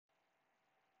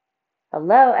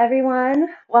Hello, everyone.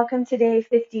 Welcome to day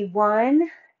 51.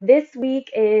 This week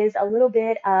is a little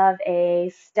bit of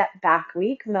a step back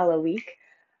week, mellow week.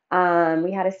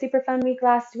 We had a super fun week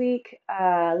last week,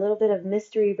 a little bit of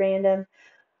mystery random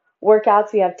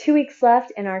workouts. We have 2 weeks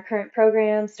left in our current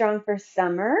program, Strong for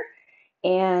Summer.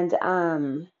 And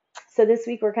so this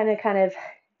week we're going to kind of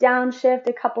downshift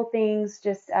a couple things,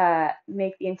 just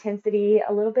make the intensity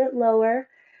a little bit lower,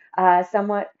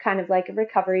 somewhat kind of like a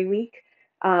recovery week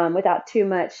without too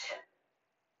much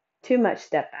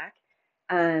step back,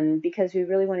 because we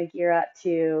really want to gear up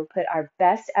to put our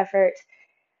best effort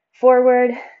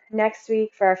forward next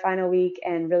week for our final week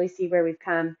and really see where we've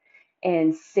come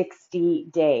in 60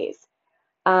 days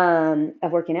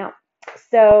of working out.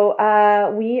 So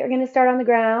we are going to start on the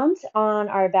ground on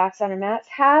our backs on our mats.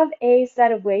 Have a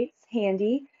set of weights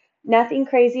handy. Nothing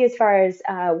crazy as far as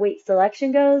weight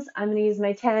selection goes. I'm going to use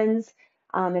my 10s.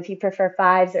 If you prefer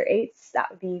 5s or 8s, that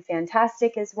would be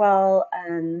fantastic as well.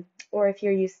 Or if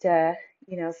you're used to,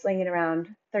 slinging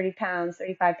around 30 pounds,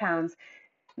 35 pounds,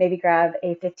 maybe grab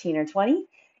a 15 or 20.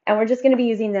 And we're just going to be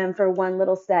using them for one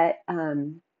little set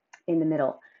in the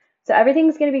middle. So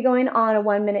everything's going to be going on a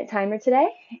 1-minute timer today,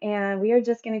 and we are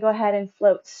just going to go ahead and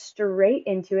float straight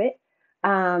into it.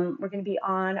 We're going to be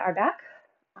on our back,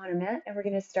 on our mat, and we're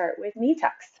going to start with knee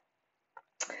tucks.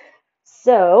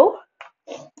 So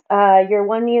your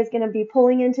one knee is going to be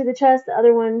pulling into the chest, the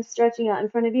other one stretching out in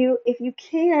front of you. If you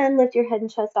can lift your head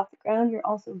and chest off the ground, you're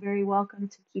also very welcome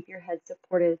to keep your head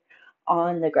supported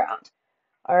on the ground.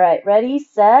 All right, ready,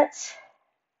 set,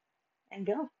 and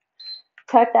go.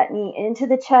 Tuck that knee into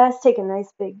the chest, take a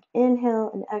nice big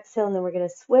inhale and exhale, and then we're going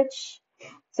to switch.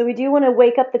 So we do want to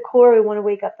wake up the core. We want to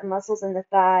wake up the muscles in the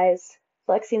thighs,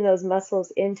 flexing those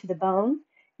muscles into the bone.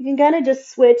 You can kind of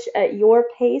just switch at your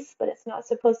pace, but it's not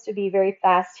supposed to be very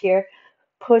fast here.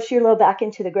 Push your low back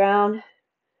into the ground,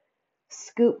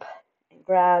 scoop and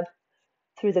grab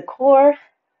through the core,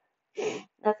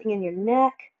 nothing in your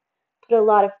neck. Put a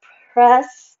lot of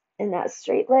press in that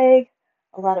straight leg,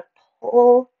 a lot of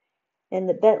pull in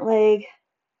the bent leg.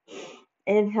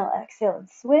 Inhale, exhale, and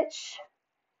switch.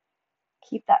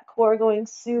 Keep that core going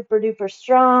super duper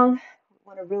strong. We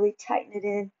want to really tighten it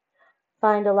in.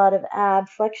 Find a lot of ab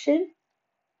flexion.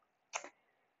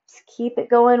 Just keep it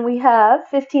going. We have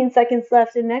 15 seconds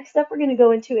left. And next up, we're going to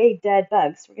go into a dead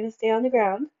bug. So we're going to stay on the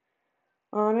ground,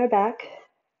 on our back.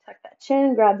 Tuck that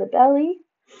chin, grab the belly.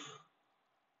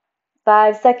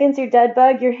 5 seconds, your dead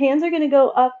bug. Your hands are going to go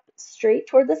up straight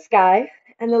toward the sky,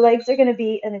 and the legs are going to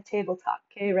be in a tabletop.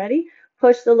 Okay, ready?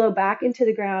 Push the low back into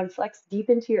the ground, flex deep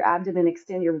into your abdomen,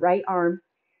 extend your right arm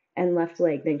and left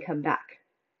leg, then come back.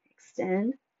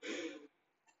 Extend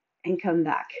and come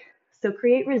back. So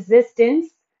create resistance,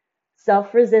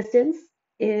 self-resistance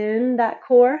in that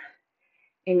core,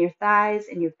 in your thighs,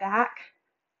 in your back.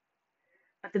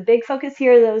 But the big focus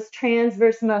here are those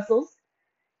transverse muscles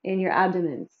in your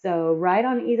abdomen. So right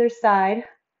on either side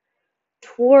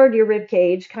toward your rib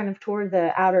cage, kind of toward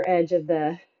the outer edge of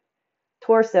the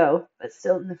torso, but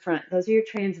still in the front. Those are your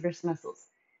transverse muscles.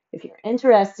 If you're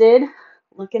interested,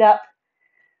 look it up.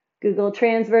 Google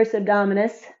transverse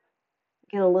abdominis.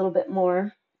 Get a little bit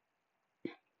more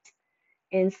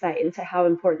insight into how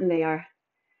important they are,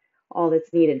 all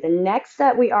that's needed. The next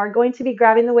set, we are going to be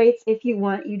grabbing the weights if you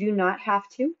want. You do not have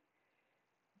to.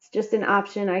 It's just an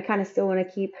option. I kind of still want to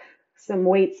keep some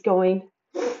weights going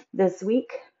this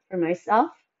week for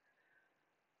myself,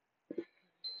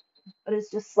 but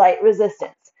it's just slight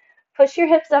resistance. Push your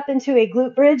hips up into a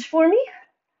glute bridge for me.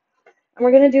 And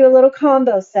we're going to do a little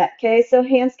combo set, okay? So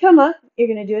hands come up. You're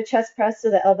going to do a chest press so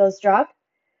the elbows drop.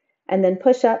 And then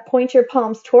push up. Point your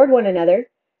palms toward one another.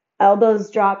 Elbows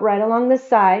drop right along the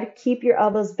side. Keep your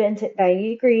elbows bent at 90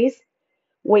 degrees.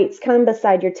 Weights come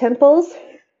beside your temples.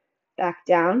 Back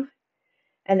down.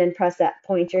 And then press up.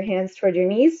 Point your hands toward your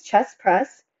knees. Chest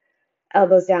press.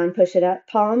 Elbows down. Push it up.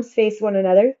 Palms face one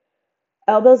another.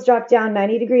 Elbows drop down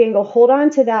 90-degree angle. Hold on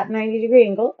to that 90-degree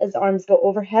angle as arms go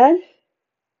overhead.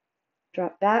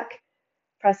 Drop back.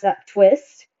 Press up.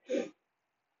 Twist.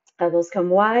 Elbows come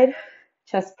wide.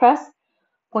 Chest press.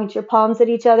 Point your palms at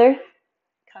each other.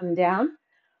 Come down.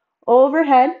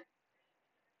 Overhead.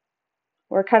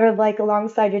 Or kind of like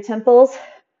alongside your temples.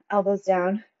 Elbows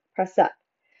down. Press up.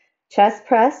 Chest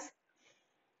press.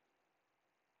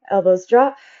 Elbows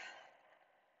drop.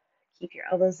 Keep your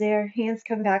elbows there. Hands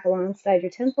come back alongside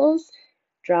your temples.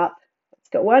 Drop. Let's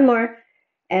go one more.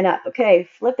 And up. Okay,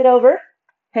 flip it over.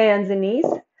 Hands and knees.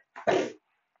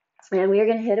 And we are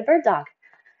going to hit a bird dog.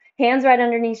 Hands right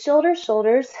underneath shoulders.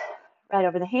 Shoulders right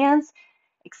over the hands.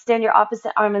 Extend your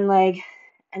opposite arm and leg.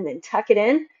 And then tuck it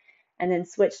in. And then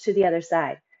switch to the other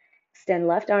side. Extend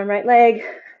left arm, right leg.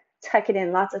 Tuck it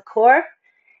in, lots of core,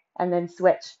 and then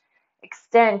switch.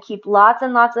 Extend, keep lots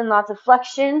and lots and lots of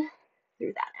flexion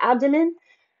through that abdomen,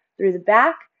 through the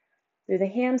back, through the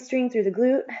hamstring, through the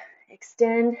glute.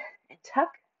 Extend and tuck.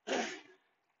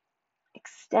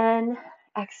 Extend,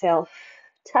 exhale,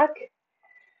 tuck.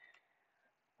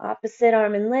 Opposite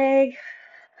arm and leg,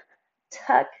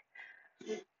 tuck.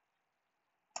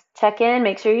 Check in,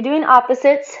 make sure you're doing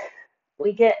opposites.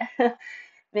 We get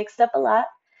mixed up a lot.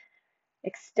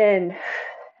 Extend,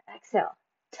 exhale,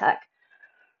 tuck.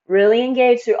 Really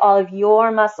engage through all of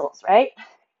your muscles, right?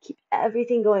 Keep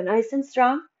everything going nice and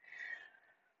strong.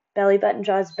 Belly button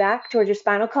draws back towards your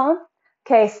spinal column.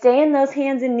 Okay, stay in those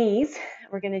hands and knees.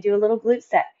 We're going to do a little glute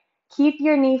set. Keep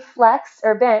your knee flexed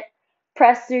or bent.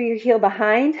 Press through your heel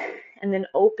behind and then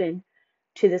open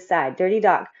to the side. Dirty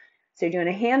dog. So you're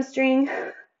doing a hamstring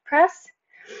press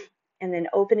and then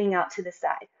opening out to the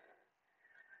side.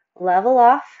 Level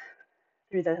off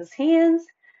through those hands.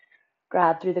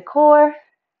 Grab through the core.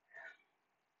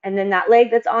 And then that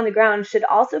leg that's on the ground should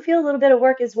also feel a little bit of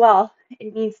work as well.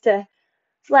 It needs to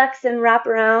flex and wrap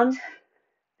around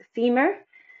the femur,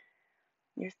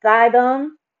 your thigh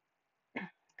bone.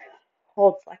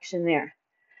 Hold flexion there.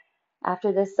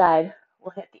 After this side,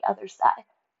 we'll hit the other side.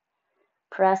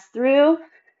 Press through.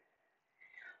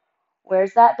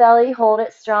 Where's that belly? Hold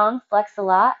it strong. Flex a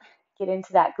lot. Get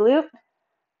into that glute.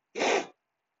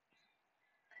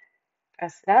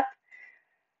 Press it up.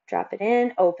 Drop it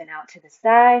in. Open out to the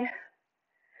side.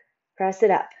 Press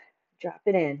it up. Drop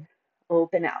it in.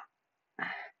 Open out.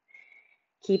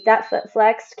 Keep that foot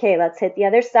flexed. Okay, let's hit the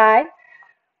other side.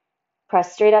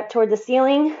 Press straight up toward the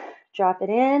ceiling. Drop it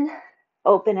in.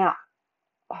 Open out.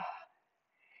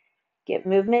 Get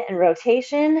movement and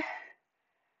rotation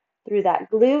through that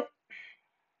glute.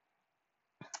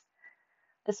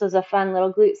 This was a fun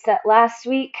little glute set last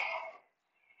week.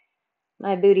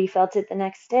 My booty felt it the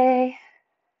next day.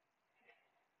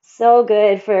 So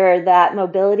good for that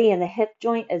mobility in the hip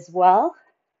joint as well.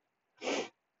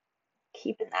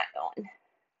 Keeping that going.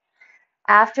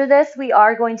 After this, we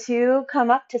are going to come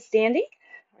up to standing.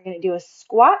 We're going to do a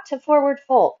squat to forward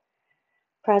fold.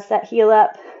 Press that heel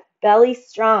up, belly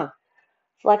strong.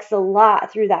 Flex a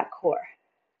lot through that core.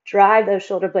 Drive those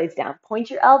shoulder blades down.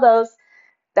 Point your elbows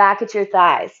back at your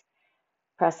thighs.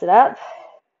 Press it up,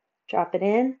 drop it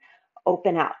in,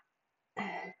 open out.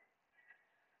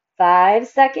 5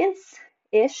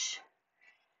 seconds-ish.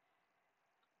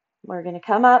 We're going to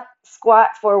come up, squat,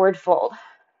 forward fold.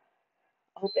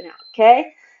 Open out,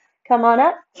 okay? Come on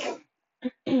up.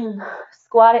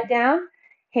 Squat it down,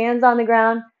 hands on the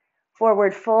ground,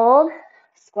 forward fold,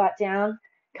 squat down,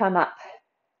 come up.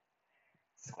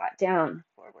 Squat down,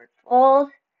 forward fold,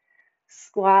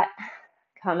 squat,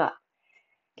 come up.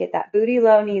 Get that booty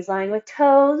low, knees lined with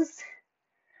toes.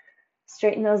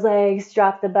 Straighten those legs,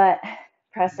 drop the butt,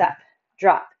 press up,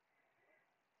 drop,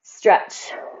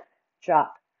 stretch,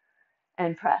 drop,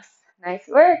 and press. Nice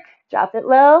work. Drop it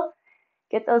low.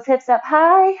 Get those hips up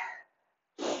high.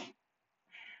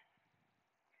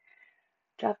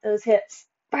 Drop those hips.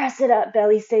 Press it up.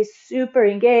 Belly stays super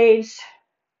engaged.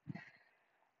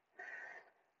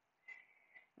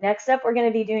 Next up, we're going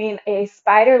to be doing a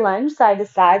spider lunge side to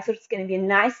side. So it's going to be a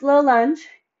nice low lunge.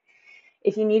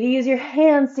 If you need to use your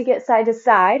hands to get side to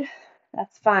side,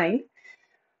 that's fine.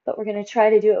 But we're going to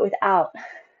try to do it without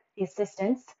the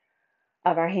assistance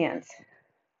of our hands.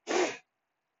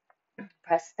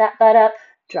 Press that butt up.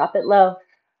 Drop it low.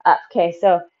 Up. Okay,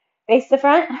 so face the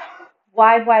front.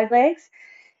 Wide legs.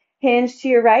 Hinge to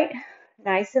your right.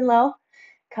 Nice and low.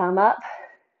 Come up.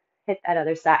 Hit that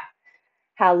other side.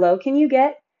 How low can you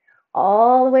get?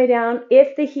 All the way down.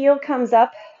 If the heel comes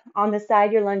up on the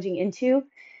side you're lunging into,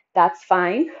 that's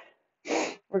fine.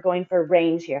 We're going for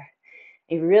range here.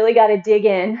 You really got to dig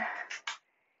in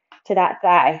to that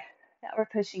thigh that we're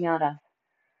pushing out of.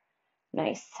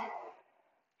 Nice.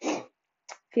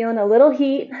 Feeling a little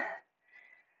heat.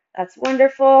 That's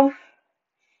wonderful,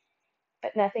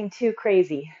 but nothing too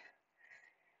crazy.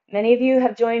 Many of you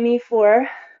have joined me for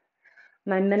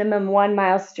my minimum 1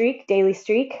 mile streak, daily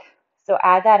streak. So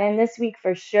add that in this week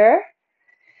for sure,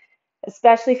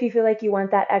 especially if you feel like you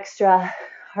want that extra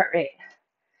heart rate.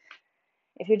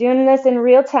 If you're doing this in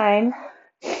real time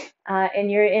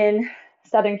and you're in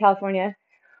Southern California,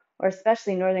 or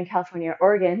especially Northern California or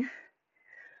Oregon,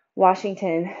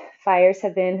 Washington, fires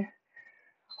have been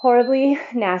horribly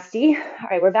nasty. All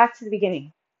right, we're back to the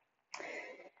beginning.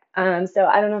 So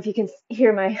I don't know if you can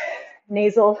hear my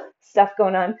nasal stuff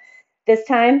going on. This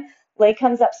time, leg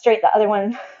comes up straight, the other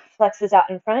one flexes out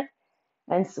in front,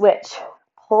 and switch.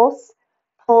 Pulse,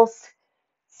 pulse,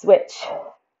 switch.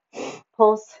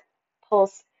 Pulse,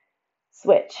 pulse,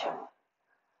 switch.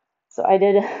 So I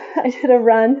did a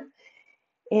run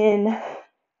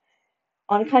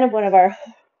on kind of one of our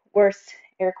worst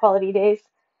air quality days,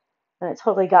 and it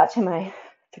totally got to my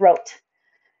throat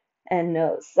and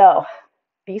nose. So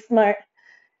be smart.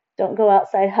 Don't go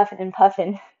outside huffing and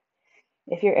puffing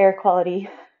if your air quality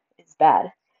is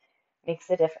bad. Makes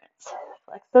a difference.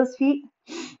 Flex those feet.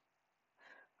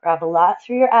 Grab a lot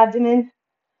through your abdomen.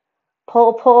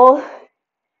 Pull,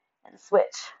 and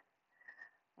switch.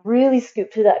 Really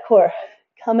scoop to that core.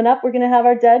 Coming up, we're going to have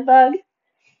our dead bug.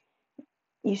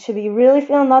 You should be really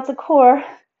feeling lots of core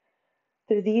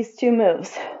through these two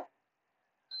moves.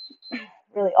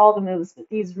 Really all the moves, but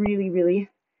these really, really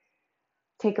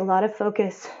take a lot of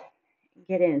focus and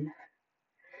get in.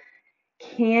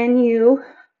 Can you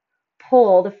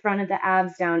pull the front of the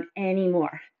abs down any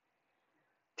more?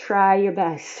 Try your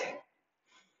best.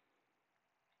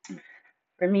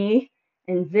 For me,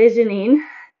 envisioning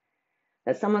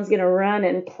that someone's going to run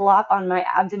and plop on my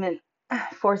abdomen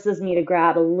forces me to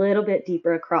grab a little bit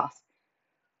deeper across.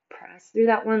 Press through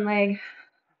that one leg,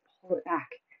 pull it back.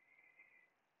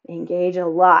 Engage a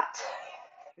lot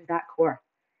through that core.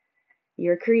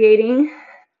 You're creating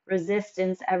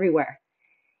resistance everywhere.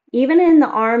 Even in the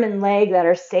arm and leg that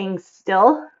are staying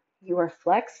still, you are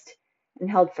flexed and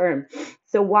held firm.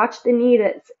 So watch the knee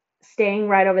that's staying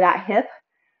right over that hip.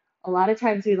 A lot of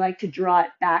times we like to draw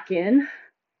it back in,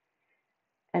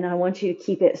 and I want you to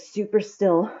keep it super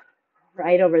still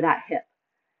right over that hip.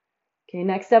 Okay,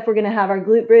 next up we're going to have our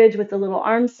glute bridge with a little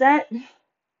arm set.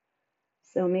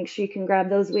 So make sure you can grab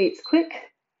those weights quick.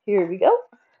 Here we go.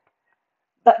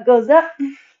 Butt goes up.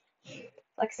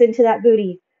 Flex into that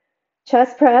booty.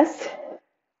 Chest press.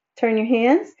 Turn your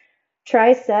hands.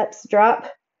 Triceps drop.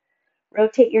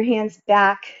 Rotate your hands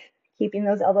back, keeping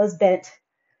those elbows bent.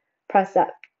 Press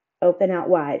up. Open out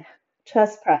wide.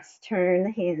 Chest press. Turn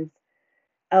the hands.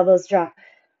 Elbows drop.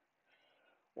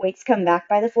 Weights come back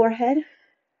by the forehead.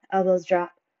 Elbows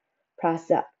drop.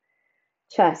 Press up.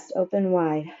 Chest open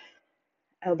wide.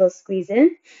 Elbows squeeze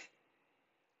in.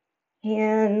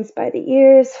 Hands by the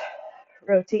ears.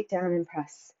 Rotate down and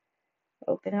press.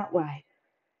 Open out wide.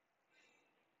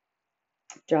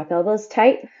 Drop elbows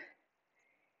tight.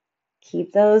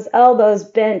 Keep those elbows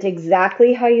bent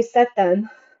exactly how you set them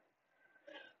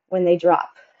when they drop.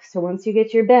 So once you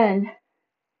get your bend,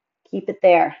 keep it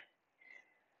there.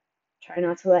 Try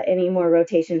not to let any more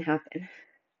rotation happen.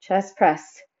 Chest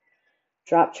press.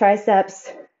 Drop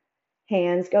triceps.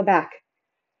 Hands go back.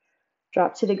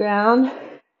 Drop to the ground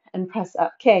and press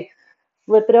up. Okay,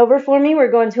 flip it over for me.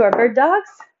 We're going to our bird dogs.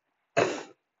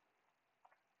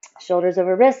 Shoulders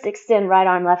over wrist. Extend right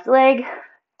arm, left leg.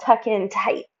 Tuck in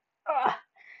tight.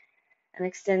 And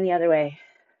extend the other way.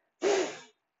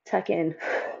 Tuck in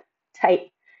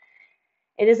tight.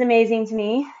 It is amazing to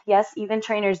me. Yes, even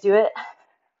trainers do it.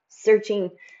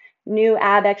 Searching new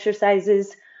ab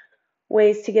exercises,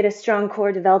 ways to get a strong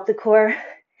core, develop the core.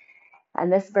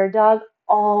 And this bird dog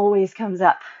always comes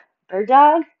up. Bird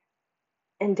dog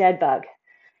and dead bug.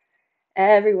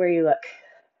 Everywhere you look.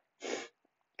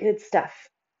 Good stuff.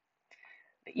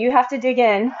 But you have to dig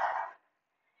in.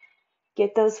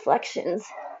 Get those flexions.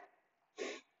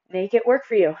 Make it work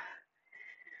for you.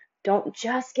 Don't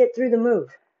just get through the move.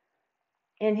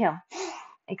 Inhale.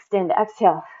 Extend.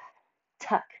 Exhale.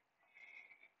 Tuck.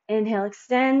 Inhale.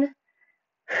 Extend.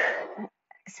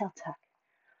 Exhale. Tuck.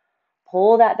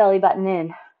 Pull that belly button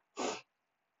in.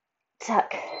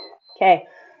 Tuck. Okay.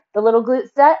 The little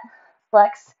glute set.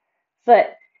 Flex. Foot.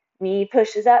 Knee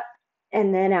pushes up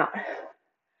and then out.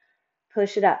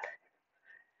 Push it up.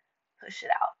 Push it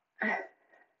out.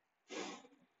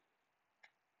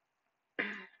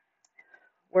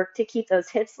 Work to keep those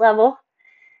hips level.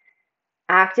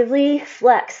 Actively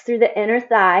flex through the inner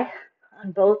thigh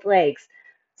on both legs.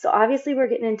 So obviously we're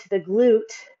getting into the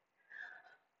glute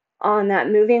on that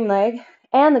moving leg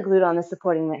and the glute on the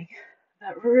supporting leg.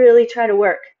 But really try to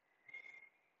work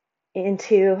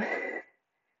into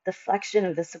the flexion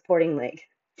of the supporting leg.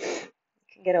 You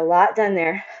can get a lot done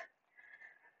there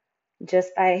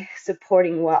just by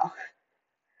supporting well.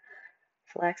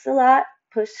 Flex a lot,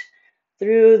 push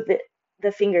through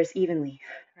the fingers evenly,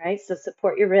 right? So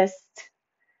support your wrist,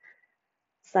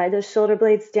 slide those shoulder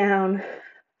blades down.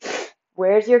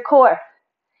 Where's your core?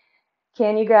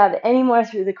 Can you grab any more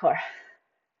through the core?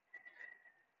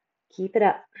 Keep it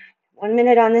up. 1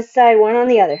 minute on this side, 1 on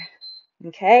the other.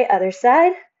 Okay, other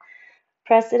side.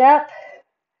 Press it up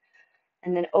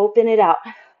and then open it out.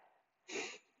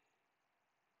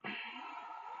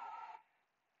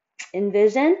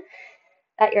 Envision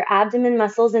that your abdomen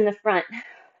muscles in the front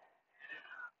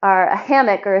are a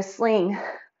hammock or a sling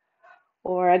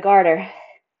or a garter,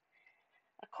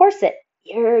 a corset,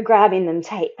 you're grabbing them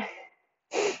tight.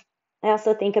 I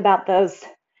also think about those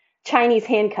Chinese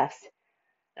handcuffs.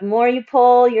 The more you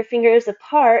pull your fingers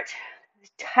apart, the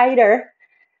tighter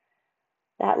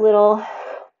that little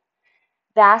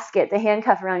basket, the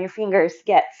handcuff around your fingers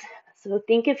gets. So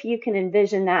think if you can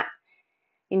envision that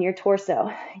in your torso,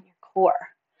 in your core,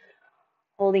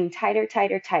 holding tighter,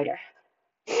 tighter, tighter.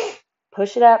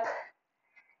 Push it up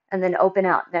and then open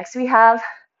out. Next we have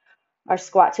our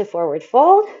squat to forward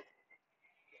fold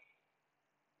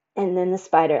and then the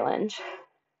spider lunge.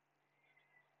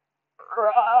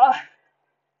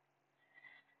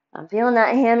 I'm feeling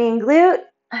that hammy and glute.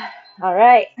 All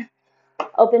right,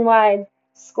 open wide,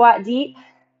 squat deep,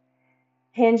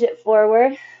 hinge it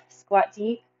forward, squat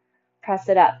deep, press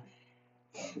it up,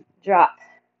 drop,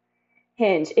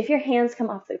 hinge. If your hands come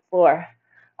off the floor,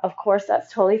 of course,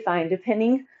 that's totally fine,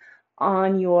 depending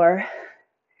on your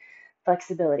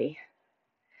flexibility.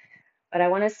 But I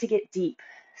want us to get deep.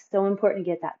 So important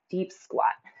to get that deep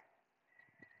squat.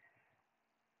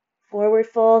 Forward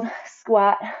fold,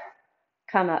 squat,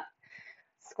 come up,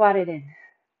 squat it in.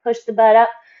 Push the butt up,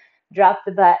 drop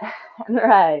the butt, and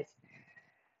rise.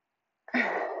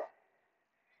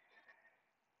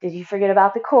 Did you forget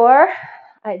about the core?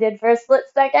 I did for a split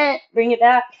second. Bring it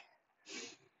back.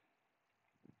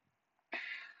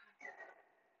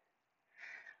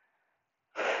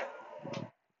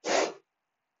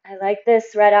 I like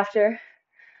this right after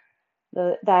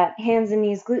that hands and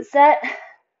knees glute set.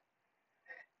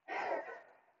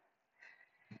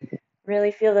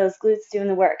 Really feel those glutes doing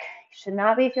the work. You should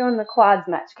not be feeling the quads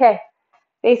much. Okay,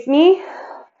 face me,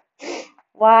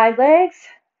 wide legs,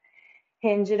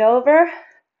 hinge it over,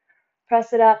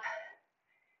 press it up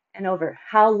and over.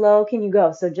 How low can you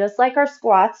go? So just like our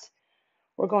squats,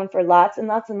 we're going for lots and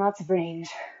lots and lots of range.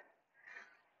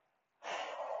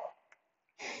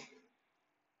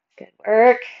 Good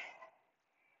work.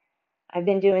 I've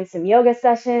been doing some yoga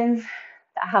sessions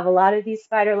that have a lot of these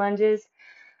spider lunges.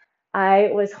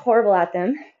 I was horrible at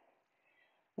them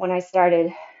when I started.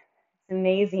 It's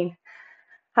amazing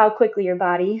how quickly your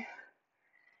body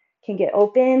can get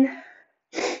open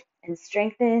and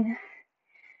strengthen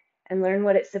and learn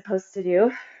what it's supposed to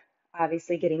do.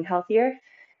 Obviously getting healthier.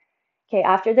 Okay,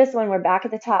 after this one, we're back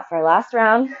at the top for our last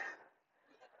round.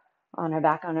 On our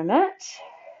back on our mat.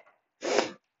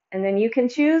 And then you can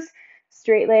choose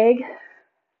straight leg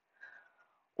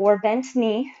or bent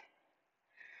knee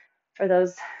for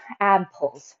those ab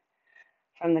pulls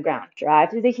from the ground. Drive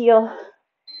through the heel,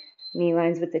 knee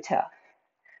lines with the toe.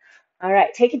 All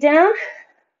right, take it down.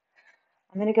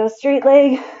 I'm going to go straight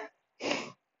leg.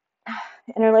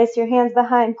 Interlace your hands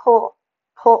behind, pull,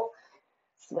 pull,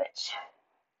 switch,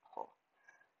 pull,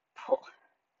 pull,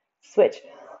 switch.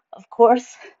 Of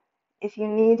course, if you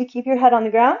need to keep your head on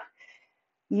the ground,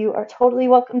 you are totally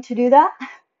welcome to do that.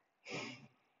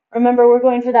 Remember, we're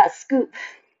going for that scoop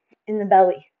in the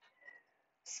belly.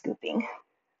 Scooping,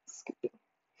 scooping.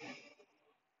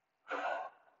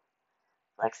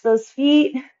 Flex those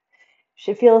feet. You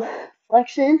should feel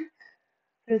flexion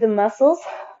through the muscles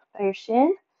by your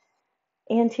shin,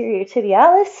 anterior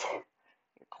tibialis,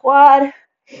 your quad,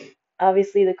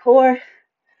 obviously the core.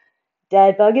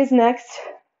 Dead bug is next.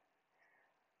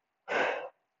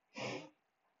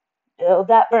 Build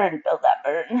that burn, build that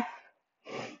burn.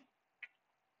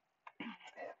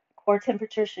 Core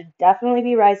temperature should definitely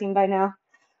be rising by now.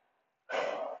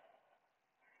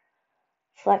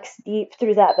 Flex deep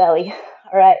through that belly.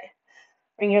 All right,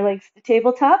 bring your legs to the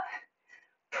tabletop.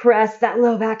 Press that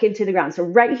low back into the ground. So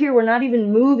right here, we're not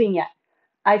even moving yet.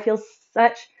 I feel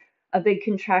such a big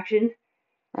contraction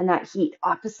and that heat.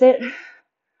 Opposite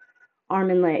arm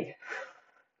and leg.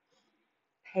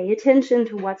 Pay attention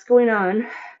to what's going on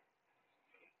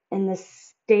in the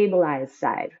stabilized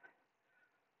side.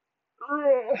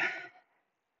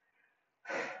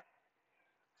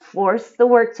 Force the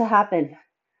work to happen.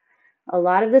 A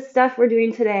lot of the stuff we're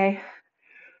doing today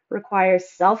requires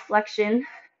self-flexion,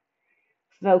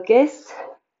 focus,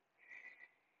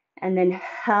 and then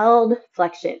held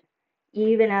flexion,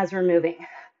 even as we're moving.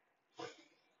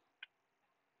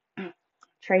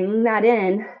 Training that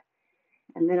in,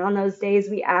 and then on those days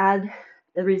we add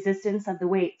the resistance of the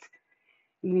weights.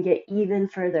 You can get even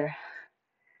further.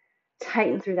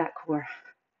 Tighten through that core.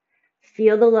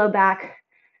 Feel the low back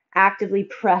actively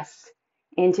press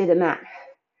into the mat.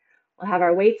 We'll have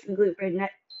our weights and glute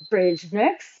bridge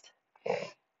next.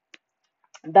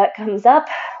 Butt comes up,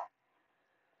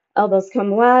 elbows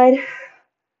come wide,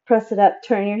 press it up,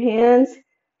 turn your hands,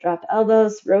 drop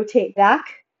elbows, rotate back,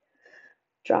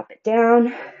 drop it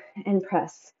down, and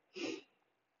press.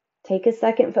 Take a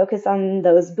second, focus on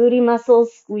those booty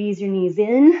muscles, squeeze your knees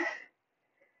in.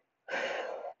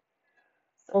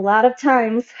 So a lot of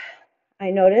times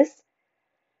I notice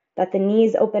that the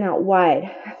knees open out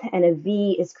wide and a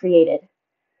V is created.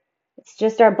 It's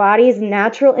just our body's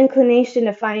natural inclination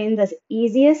to find the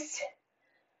easiest,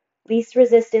 least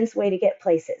resistance way to get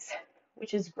places,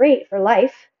 which is great for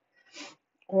life,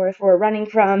 or if we're running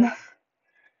from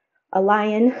a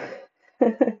lion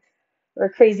or a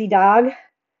crazy dog.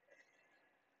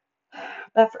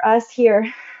 But for us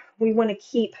here, we want to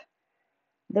keep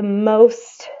the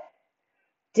most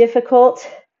difficult,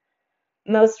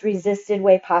 most resisted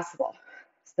way possible.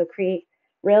 So create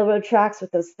railroad tracks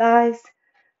with those thighs,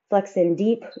 flex in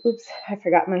deep. Oops, I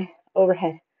forgot my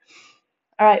overhead.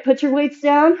 All right, put your weights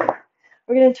down.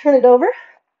 We're going to turn it over.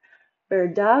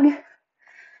 Bird dog.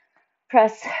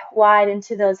 Press wide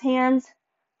into those hands.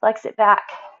 Flex it back.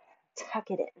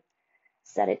 Tuck it in.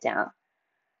 Set it down.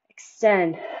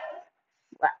 Extend.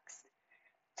 Flex.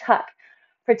 Tuck.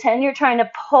 Pretend you're trying to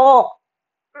pull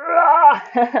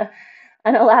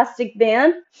an elastic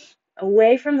band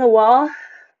away from the wall,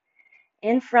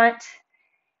 in front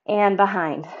and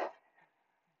behind.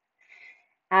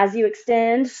 As you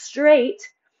extend straight,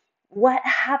 what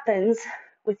happens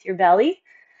with your belly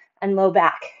and low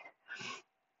back?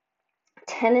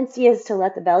 Tendency is to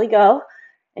let the belly go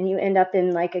and you end up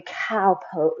in like a cow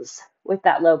pose with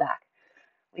that low back.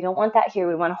 We don't want that here.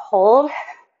 We want to hold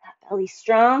that belly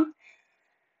strong,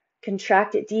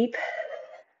 contract it deep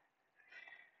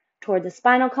toward the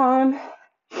spinal column,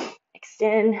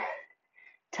 extend,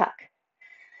 tuck,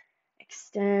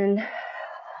 extend,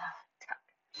 tuck.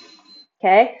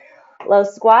 Okay, low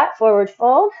squat, forward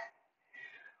fold.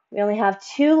 We only have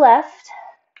 2 left.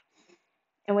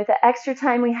 And with the extra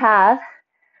time we have,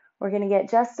 we're going to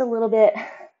get just a little bit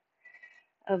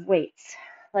of weights.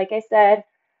 Like I said,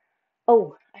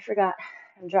 oh, I forgot.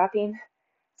 I'm dropping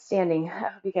standing. I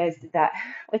hope you guys did that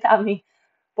without me.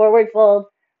 Forward fold,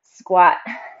 squat,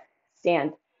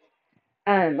 stand.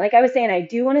 Like I was saying, I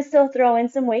do want to still throw in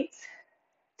some weights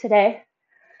today.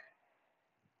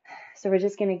 So we're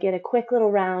just going to get a quick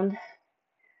little round,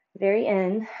 very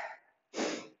end.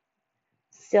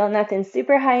 Still nothing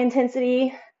super high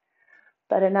intensity,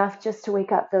 but enough just to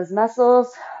wake up those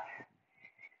muscles,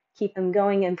 keep them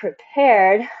going and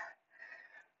prepared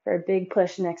for a big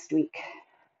push next week.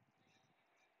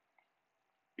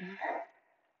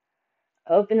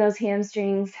 Open those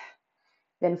hamstrings,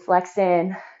 then flex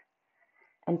in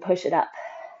and push it up.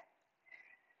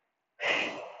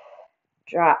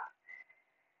 Drop.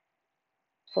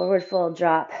 Forward fold,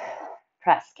 drop,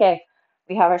 press. Okay,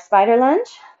 we have our spider lunge.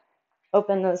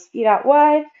 Open those feet out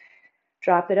wide,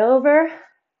 drop it over,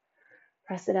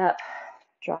 press it up,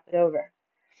 drop it over,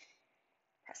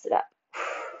 press it up.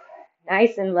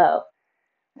 Nice and low.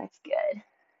 That's good.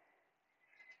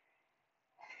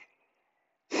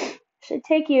 Should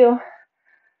take you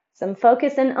some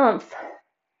focus and oomph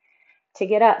to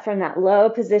get up from that low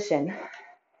position.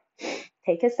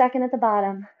 Take a second at the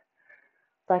bottom,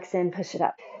 flex in, push it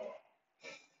up.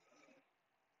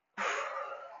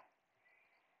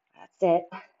 That's it.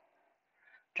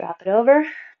 Drop it over,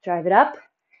 drive it up,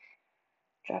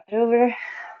 drop it over,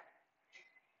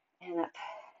 and up.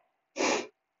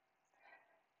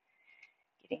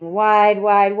 Getting wide,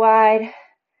 wide, wide,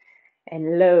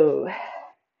 and low.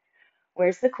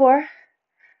 Where's the core?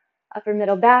 Upper,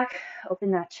 middle, back.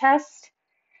 Open that chest.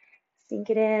 Sink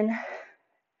it in.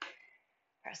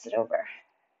 Press it over.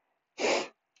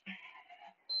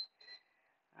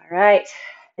 All right,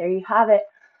 there you have it.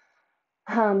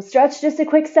 Stretch just a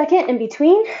quick second in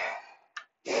between.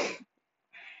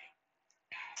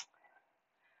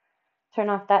 Turn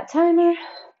off that timer.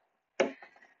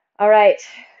 All right,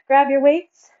 grab your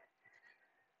weights.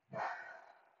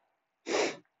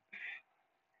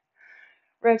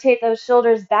 Rotate those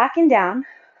shoulders back and down.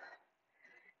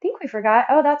 I think we forgot.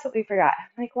 Oh, that's what we forgot.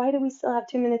 Like, why do we still have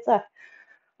 2 minutes left?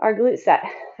 Our glute set.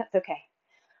 That's okay.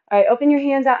 All right, open your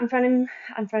hands out in front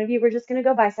of you. We're just going to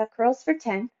go bicep curls for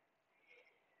 10.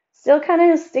 Still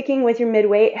kind of sticking with your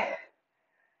mid-weight.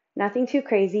 Nothing too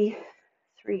crazy.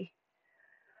 3,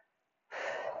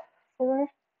 4.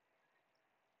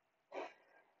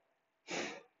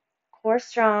 Core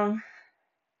strong.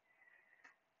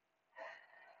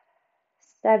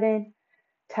 7.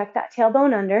 Tuck that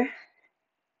tailbone under.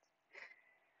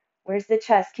 Where's the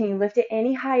chest? Can you lift it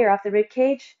any higher off the rib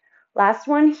cage? Last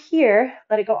one here.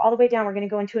 Let it go all the way down. We're going to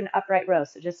go into an upright row.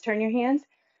 So just turn your hands.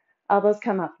 Elbows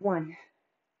come up. 1.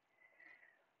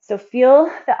 So feel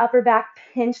the upper back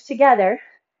pinch together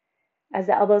as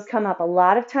the elbows come up. A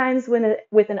lot of times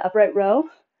with an upright row,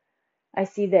 I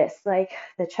see this, like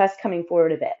the chest coming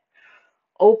forward a bit.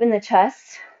 Open the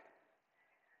chest,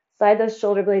 slide those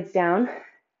shoulder blades down,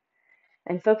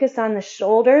 and focus on the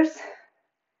shoulders,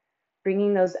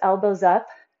 bringing those elbows up.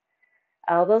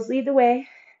 Elbows lead the way,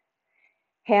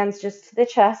 hands just to the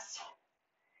chest.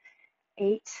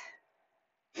 8,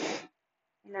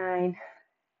 9,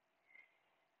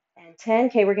 and 10.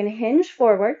 Okay, we're going to hinge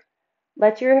forward.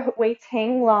 Let your weights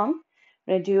hang long.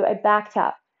 I'm going to do a back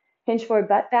tap. Hinge forward,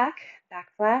 butt back, back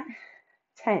flat.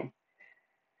 10.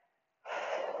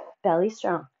 Belly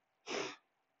strong.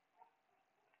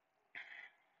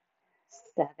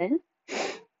 7.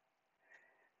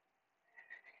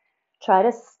 Try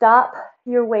to stop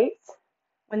your weights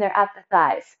when they're at the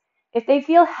thighs. If they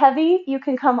feel heavy, you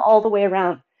can come all the way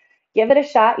around. Give it a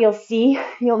shot. You'll see,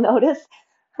 you'll notice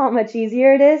how much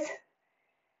easier it is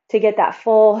to get that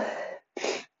full,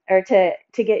 or to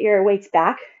get your weights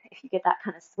back. If you get that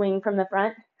kind of swing from the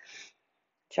front,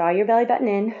 draw your belly button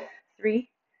in. 3,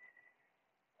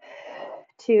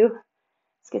 2,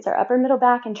 this gets our upper, middle,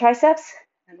 back, and triceps.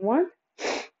 And 1.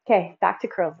 Okay, back to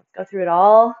curls. Let's go through it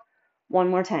all one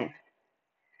more time.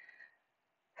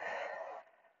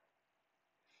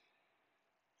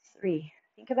 3.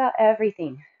 Think about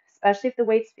everything, especially if the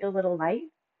weights feel a little light,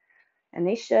 and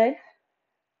they should.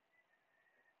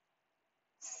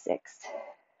 6.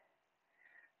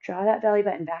 Draw that belly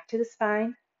button back to the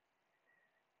spine.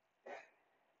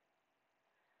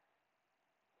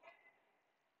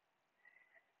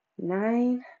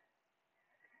 9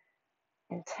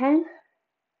 and 10.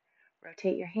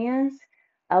 Rotate your hands.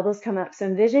 Elbows come up. So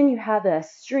envision you have a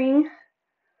string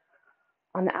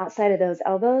on the outside of those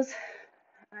elbows,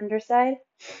 underside,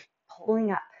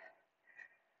 pulling up.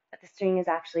 But the string is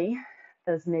actually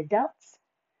those mid delts.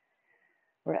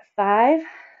 We're at 5.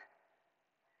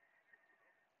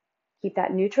 Keep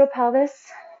that neutral pelvis.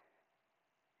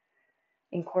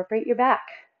 Incorporate your back.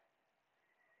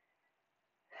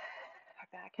 Our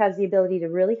back has the ability to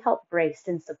really help brace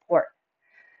and support.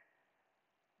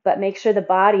 But make sure the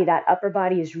body, that upper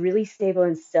body, is really stable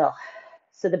and still.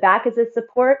 So the back is the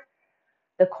support,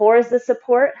 the core is the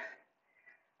support,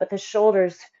 but the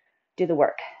shoulders do the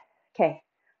work. Okay,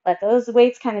 let those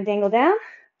weights kind of dangle down.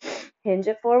 Hinge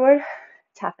it forward,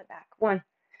 tap it back. 1,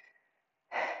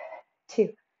 2.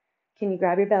 Can you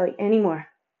grab your belly anymore?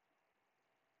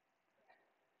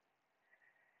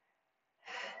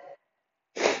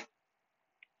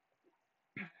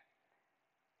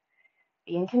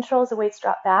 Be in control as the weights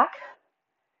drop back.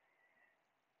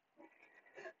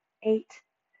 8,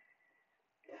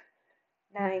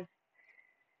 9,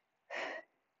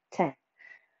 10.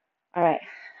 All right,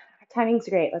 our timing's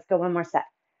great. Let's go one more set.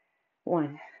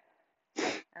 1.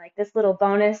 I like this little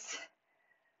bonus.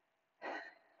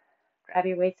 Grab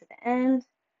your weights at the end.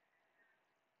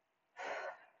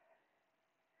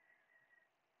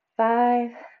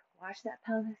 5. Watch that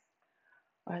pelvis.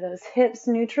 Are those hips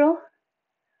neutral?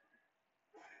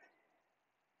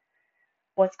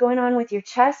 What's going on with your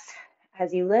chest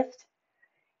as you lift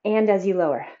and as you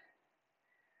lower?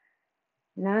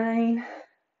 9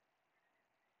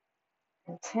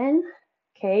 and 10.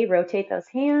 Okay, rotate those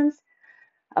hands.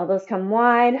 Elbows come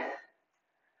wide.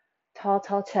 Tall,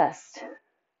 tall chest.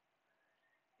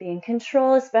 Be in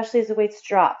control, especially as the weights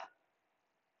drop.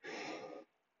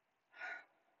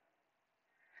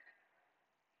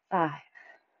 5.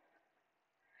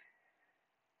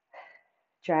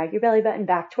 Drag your belly button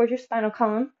back towards your spinal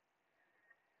column.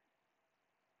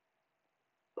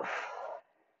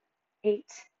 8,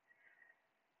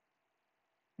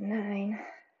 9,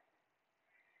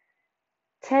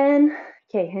 10.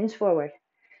 Okay, hinge forward.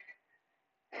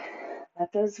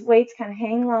 Let those weights kind of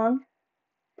hang long.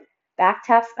 Back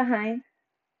taps behind.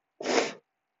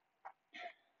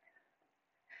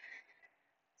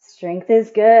 Strength is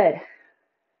good.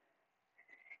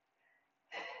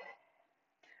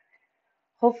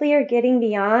 Hopefully you're getting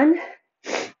beyond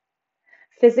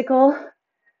physical,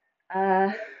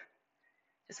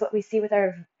 just what we see with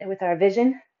our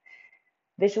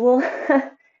visual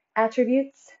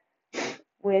attributes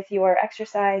with your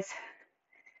exercise,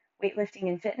 weightlifting,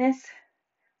 and fitness.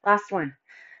 Last one.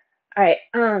 All right.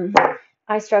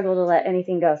 I struggle to let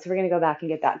anything go, so we're going to go back and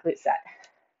get that glute set.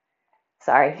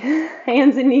 Sorry.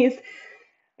 Hands and knees.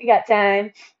 We got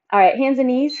time. All right. Hands and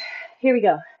knees. Here we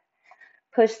go.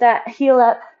 Push that heel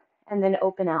up and then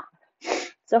open out.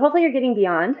 So hopefully you're getting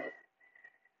beyond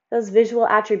those visual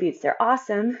attributes. They're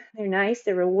awesome. They're nice.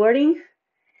 They're rewarding.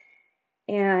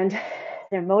 And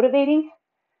they're motivating.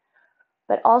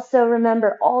 But also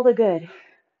remember all the good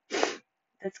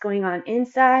that's going on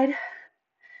inside,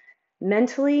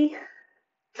 mentally,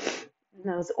 in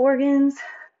those organs,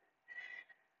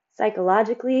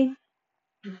 psychologically.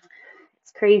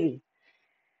 It's crazy.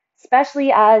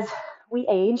 especially as we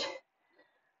age.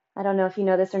 I don't know if you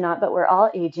know this or not, but we're all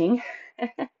aging.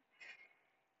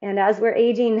 And as we're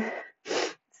aging,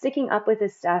 sticking up with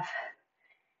this stuff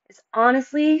is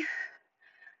honestly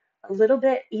a little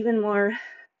bit even more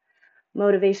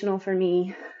motivational for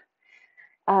me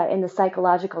in the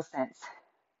psychological sense.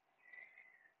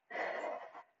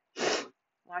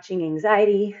 Watching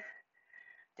anxiety,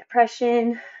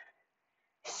 depression,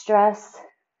 stress,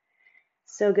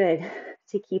 so good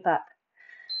to keep up.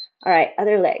 All right,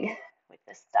 other leg with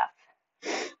this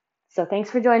stuff. So thanks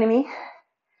for joining me,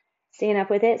 staying up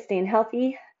with it, staying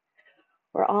healthy.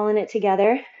 We're all in it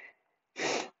together.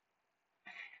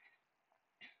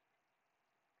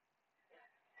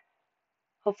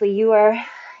 Hopefully you are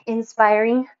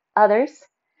inspiring others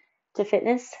to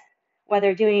fitness,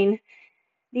 whether doing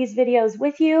these videos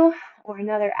with you or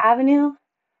another avenue,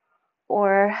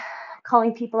 or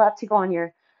calling people up to go on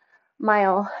your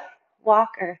mile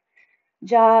walk or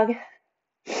jog.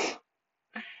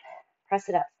 Press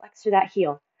it up, flex through that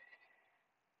heel.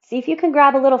 See if you can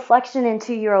grab a little flexion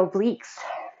into your obliques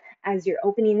as you're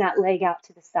opening that leg out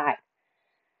to the side.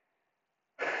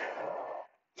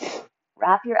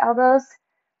 Wrap your elbows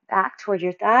back toward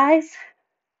your thighs.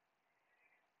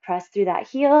 Press through that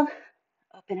heel,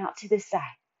 open out to the side.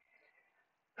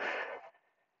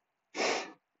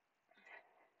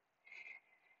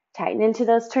 Tighten into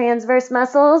those transverse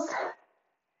muscles.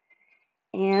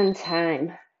 And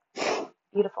time.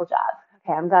 Beautiful job.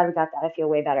 Okay, I'm glad we got that. I feel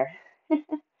way better.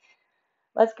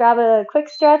 Let's grab a quick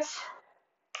stretch.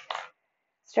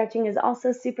 Stretching is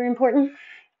also super important.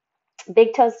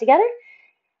 Big toes together.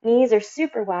 Knees are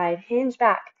super wide. Hinge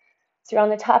back. So you're on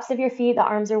the tops of your feet. The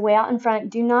arms are way out in front.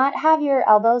 Do not have your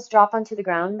elbows drop onto the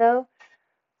ground, though.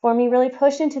 For me, really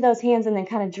push into those hands and then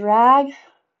kind of drag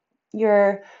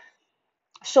your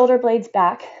shoulder blades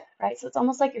back, right? So it's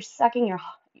almost like you're sucking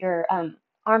your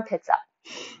armpits up.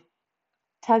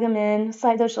 Tug them in,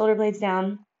 slide those shoulder blades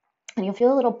down, and you'll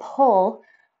feel a little pull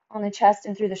on the chest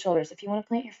and through the shoulders. If you want to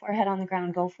plant your forehead on the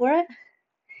ground, go for it.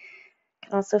 It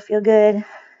can also feel good.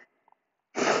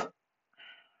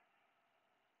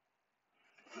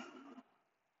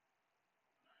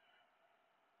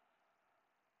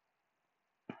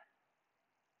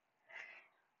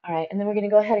 All right, and then we're going to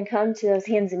go ahead and come to those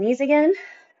hands and knees again.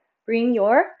 Bring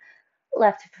your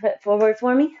left foot forward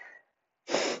for me.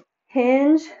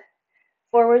 Hinge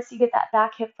forward so you get that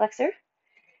back hip flexor.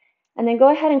 And then go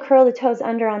ahead and curl the toes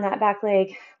under on that back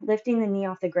leg, lifting the knee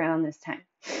off the ground this time.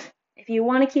 If you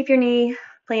want to keep your knee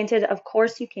planted, of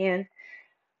course you can,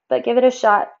 but give it a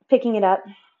shot picking it up.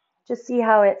 Just see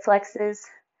how it flexes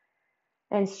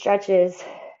and stretches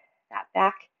that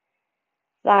back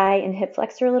thigh and hip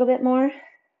flexor a little bit more.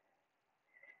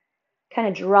 Kind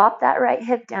of drop that right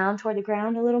hip down toward the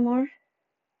ground a little more.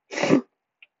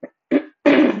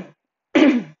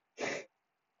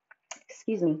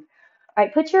 Excuse me. All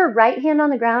right, put your right hand on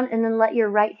the ground and then let your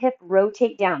right hip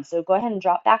rotate down. So go ahead and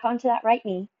drop back onto that right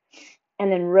knee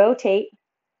and then rotate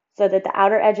so that the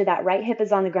outer edge of that right hip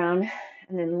is on the ground,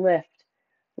 and then lift,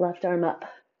 left arm up.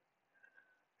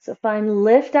 So find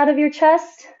lift out of your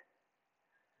chest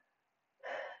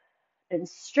and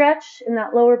stretch in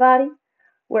that lower body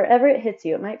wherever it hits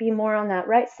you. It might be more on that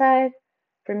right side.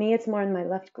 For me, it's more in my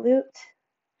left glute.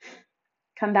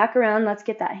 Come back around. Let's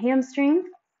get that hamstring.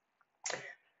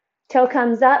 Toe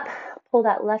comes up. Pull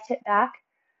that left hip back.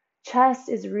 Chest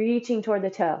is reaching toward the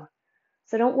toe.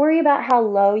 So don't worry about how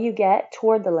low you get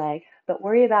toward the leg, but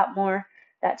worry about more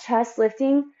that chest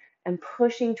lifting and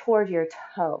pushing toward your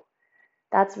toe.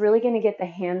 That's really going to get the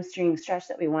hamstring stretch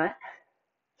that we want.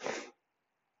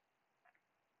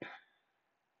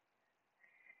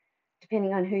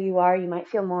 Depending on who you are, you might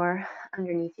feel more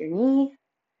underneath your knee,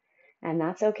 and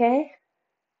that's okay.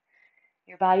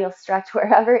 Your body will stretch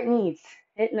wherever it needs.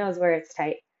 It knows where it's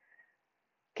tight.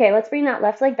 Okay, let's bring that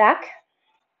left leg back,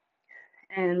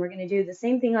 and we're going to do the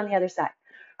same thing on the other side.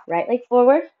 Right leg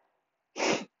forward.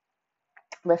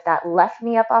 Lift that left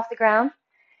knee up off the ground,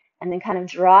 and then kind of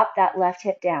drop that left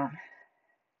hip down.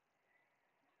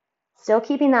 Still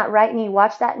keeping that right knee.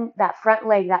 Watch that front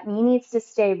leg. That knee needs to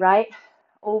stay right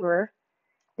over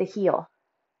the heel.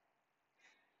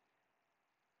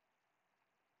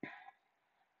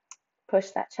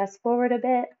 Push that chest forward a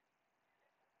bit.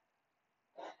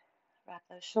 Wrap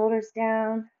those shoulders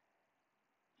down.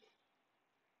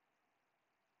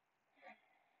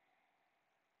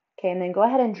 Okay, and then go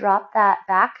ahead and drop that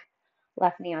back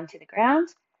left knee onto the ground.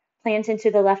 Plant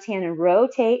into the left hand and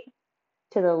rotate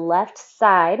to the left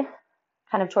side,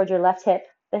 kind of towards your left hip.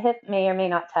 The hip may or may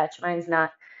not touch. Mine's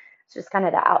not. It's just kind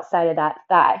of the outside of that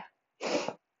thigh.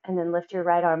 And then lift your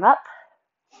right arm up.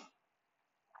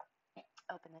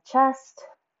 chest.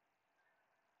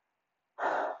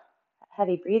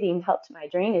 Heavy breathing helped my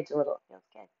drainage a little. It feels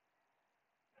good.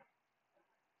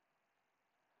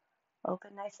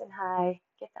 Open nice and high.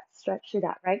 Get that stretch through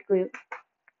that right glute.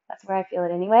 That's where I feel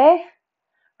it anyway.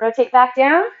 Rotate back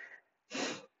down.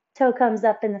 Toe comes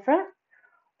up in the front.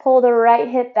 Pull the right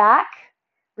hip back.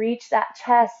 Reach that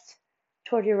chest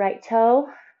toward your right toe.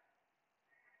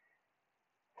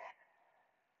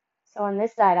 So on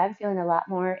this side, I'm feeling a lot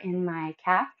more in my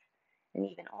calf and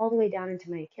even all the way down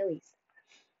into my Achilles.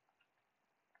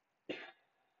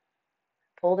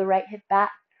 Pull the right hip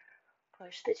back.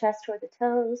 Push the chest toward the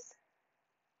toes.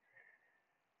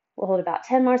 We'll hold about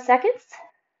 10 more seconds.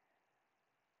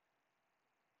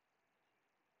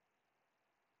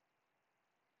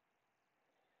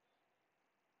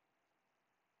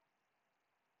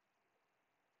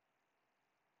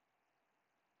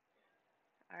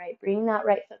 All right, bring that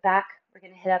right foot back. We're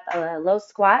going to hit up a low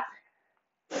squat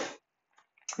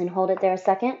and hold it there a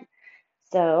second.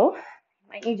 So you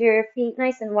might need your feet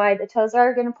nice and wide. The toes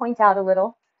are going to point out a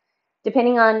little.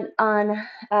 Depending on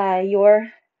your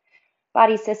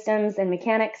body systems and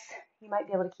mechanics, you might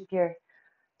be able to keep your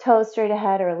toes straight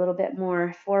ahead or a little bit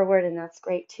more forward, and that's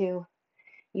great too.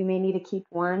 You may need to keep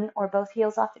one or both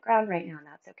heels off the ground right now, and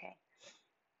that's okay.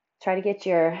 Try to get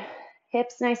your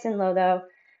hips nice and low though,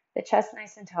 the chest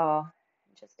nice and tall,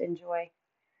 and just enjoy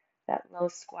that low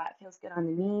squat. Feels good on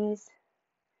the knees.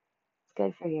 It's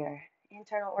good for your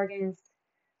internal organs,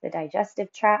 the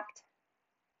digestive tract.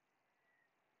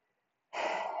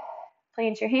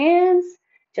 Plant your hands,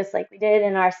 just like we did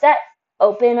in our set.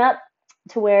 Open up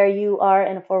to where you are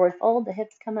in a forward fold. The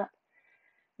hips come up.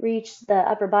 Reach the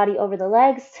upper body over the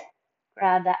legs.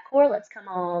 Grab that core. Let's come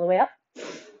all the way up.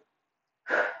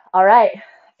 All right.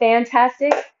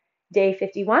 Fantastic. Day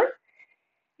 51.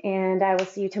 And I will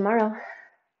see you tomorrow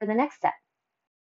for the next set.